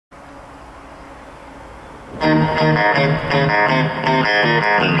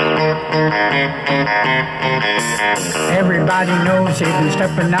Everybody knows you've been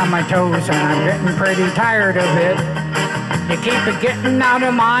stepping on my toes, and I'm getting pretty tired of it. You keep it getting out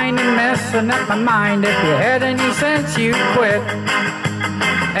of mind and messing up my mind. If you had any sense, you'd quit.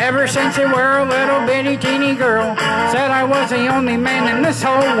 Ever since you were a little bitty teeny girl, said I was the only man in this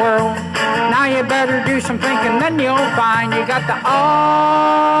whole world. Now you better do some thinking, then you'll find you got the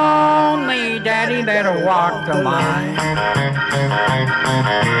only daddy that'll walk the line.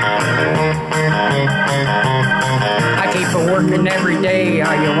 I keep it working every day,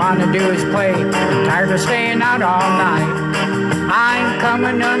 all you wanna do is play. I'm tired of staying out all night. I'm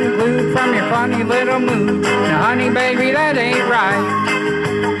coming unglued from your funny little mood. Now honey baby, that ain't right.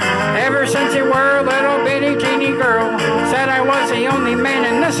 Ever since you were a little bitty teeny girl, said I was the only man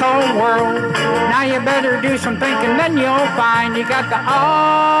in this whole world. Now you better do some thinking, then you'll find you got the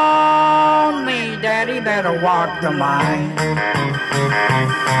only daddy that'll walk the line.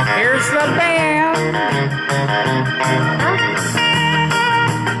 Here's the band.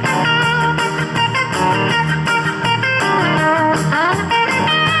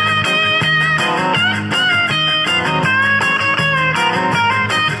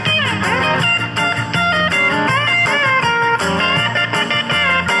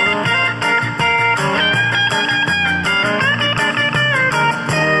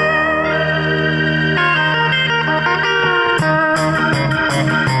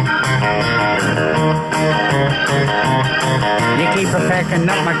 Keep packing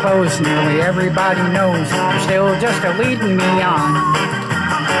up my clothes, nearly everybody knows you're still just a leading me on.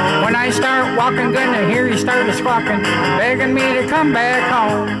 When I start walking, gonna hear you start a squawking, begging me to come back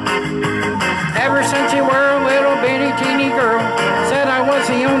home. Ever since you were a little bitty teeny girl, said I was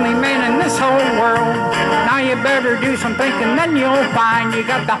the only man in this whole world. Now you better do some thinking, then you'll find you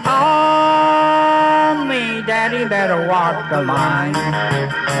got the only daddy that'll walk the line.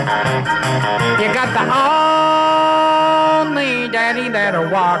 You got the only daddy that'll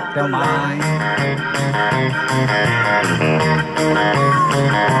walk the line.